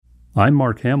I'm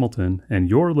Mark Hamilton, and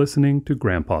you're listening to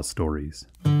Grandpa Stories.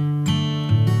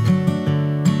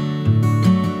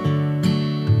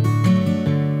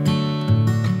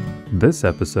 This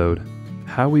episode,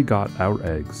 How We Got Our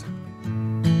Eggs.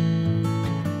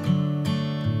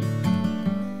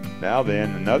 Now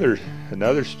then, another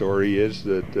story is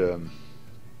that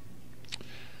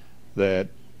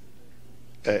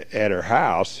at our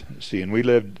house, see, and we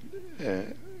lived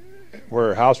where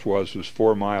our house was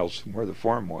 4 miles from where the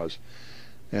farm was,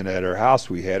 and at our house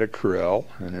we had a corral,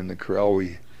 and in the corral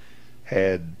we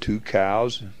had 2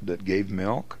 cows that gave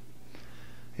milk,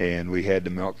 and we had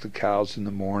to milk the cows in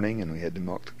the morning, and we had to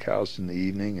milk the cows in the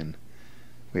evening, and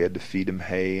we had to feed them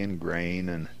hay and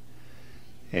grain,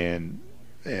 and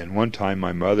one time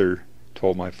my mother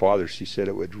told my father, she said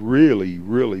it would really,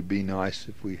 really be nice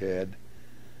if we had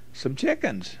some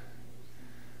chickens.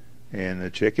 And the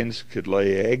chickens could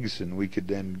lay eggs, and we could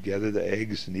then gather the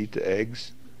eggs and eat the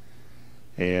eggs.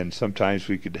 And sometimes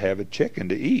we could have a chicken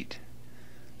to eat,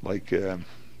 like for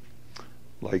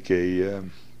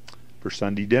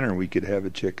Sunday dinner we could have a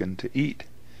chicken to eat.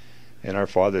 And our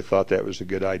father thought that was a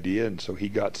good idea, and so he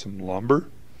got some lumber,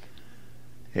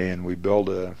 and we built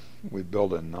a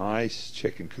nice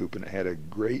chicken coop, and it had a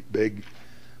great big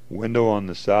window on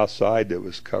the south side that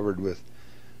was covered with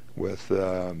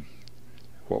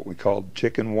what we called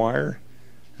chicken wire,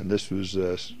 and this was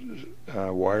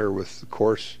wire with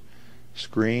coarse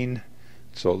screen,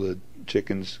 so the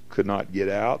chickens could not get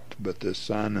out, but the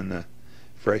sun and the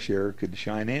fresh air could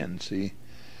shine in. See,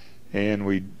 and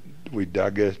we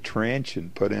dug a trench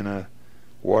and put in a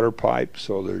water pipe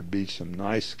so there'd be some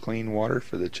nice clean water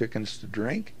for the chickens to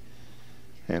drink,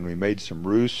 and we made some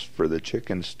roosts for the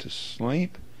chickens to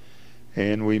sleep,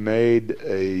 and we made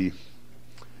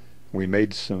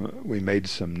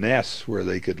some nests where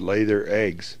they could lay their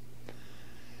eggs,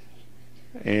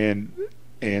 and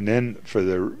then for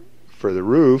the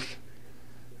roof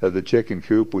of the chicken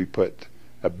coop we put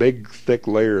a big thick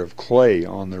layer of clay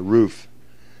on the roof,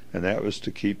 and that was to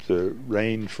keep the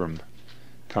rain from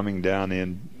coming down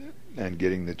in and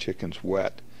getting the chickens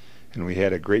wet. And we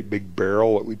had a great big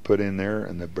barrel that we put in there,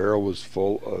 and the barrel was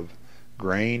full of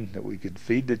grain that we could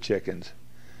feed the chickens.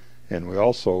 And we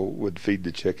also would feed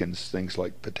the chickens things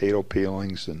like potato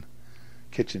peelings and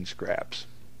kitchen scraps.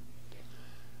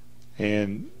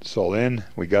 And so then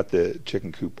we got the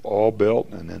chicken coop all built,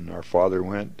 and then our father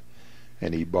went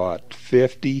and he bought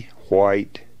 50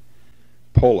 white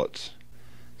pullets.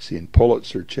 See, and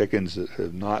pullets are chickens that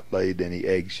have not laid any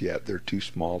eggs yet. They're too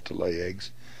small to lay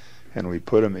eggs. And we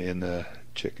put them in the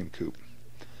chicken coop.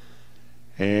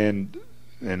 And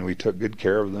we took good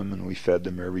care of them, and we fed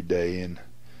them every day, and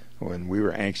when we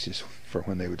were anxious for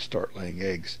when they would start laying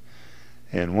eggs.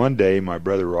 And one day my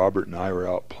brother Robert and I were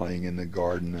out playing in the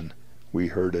garden, and we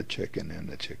heard a chicken in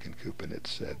the chicken coop, and it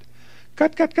said,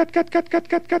 "Cut, cut, cut, cut, cut, cut,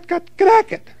 cut, cut, cut,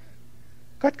 crack-it.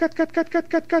 Cut, cut, cut, cut, cut,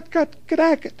 cut, cut, cut,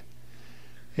 crack-it."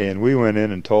 And we went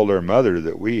in and told our mother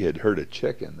that we had heard a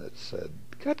chicken that said,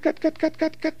 "Cut, cut, cut, cut,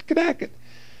 cut, cut, crack-it."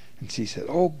 And she said,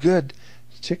 "Oh, good.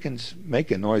 Chickens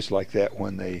make a noise like that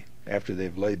after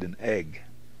they've laid an egg."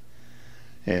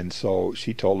 And so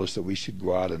she told us that we should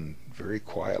go out and very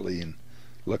quietly and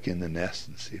look in the nest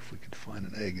and see if we could find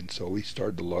an egg. And so we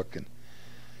started to look,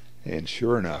 and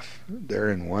sure enough,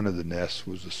 there in one of the nests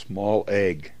was a small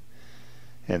egg.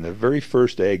 And the very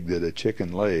first egg that a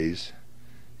chicken lays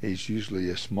is usually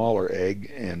a smaller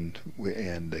egg, and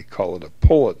they call it a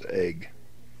pullet egg.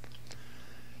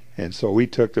 And so we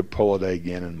took the pullet egg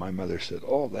in, and my mother said,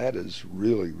 "Oh, that is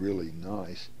really, really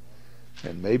nice.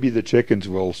 And maybe the chickens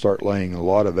will start laying a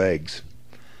lot of eggs."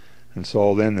 And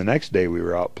so then the next day we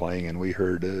were out playing, and we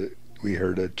heard a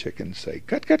chicken say,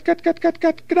 "Cut, cut, cut, cut, cut,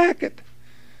 cut, crack-it."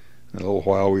 In a little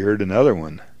while we heard another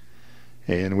one,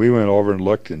 and we went over and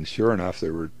looked, and sure enough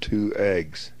there were 2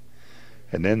 eggs.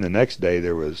 And then the next day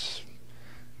there was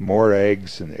more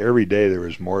eggs, and every day there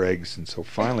was more eggs, and so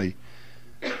finally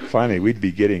we'd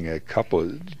be getting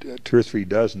 2 or 3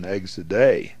 dozen eggs a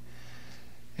day.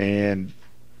 And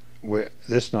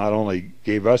this not only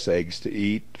gave us eggs to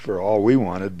eat for all we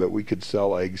wanted, but we could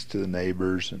sell eggs to the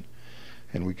neighbors,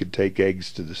 and we could take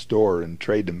eggs to the store and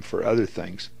trade them for other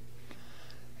things.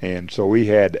 And so we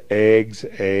had eggs.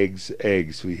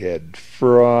 We had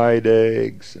fried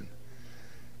eggs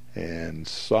and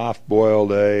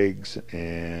soft-boiled eggs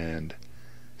and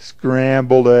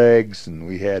scrambled eggs, and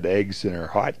we had eggs in our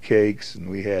hot cakes, and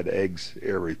we had eggs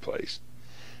every place.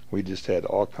 We just had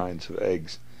all kinds of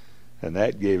eggs, and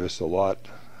that gave us a lot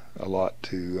of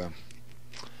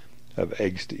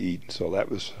eggs to eat. So that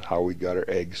was how we got our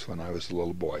eggs when I was a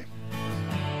little boy.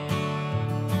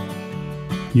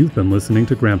 You've been listening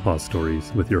to Grandpa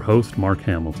Stories with your host, Mark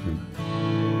Hamilton.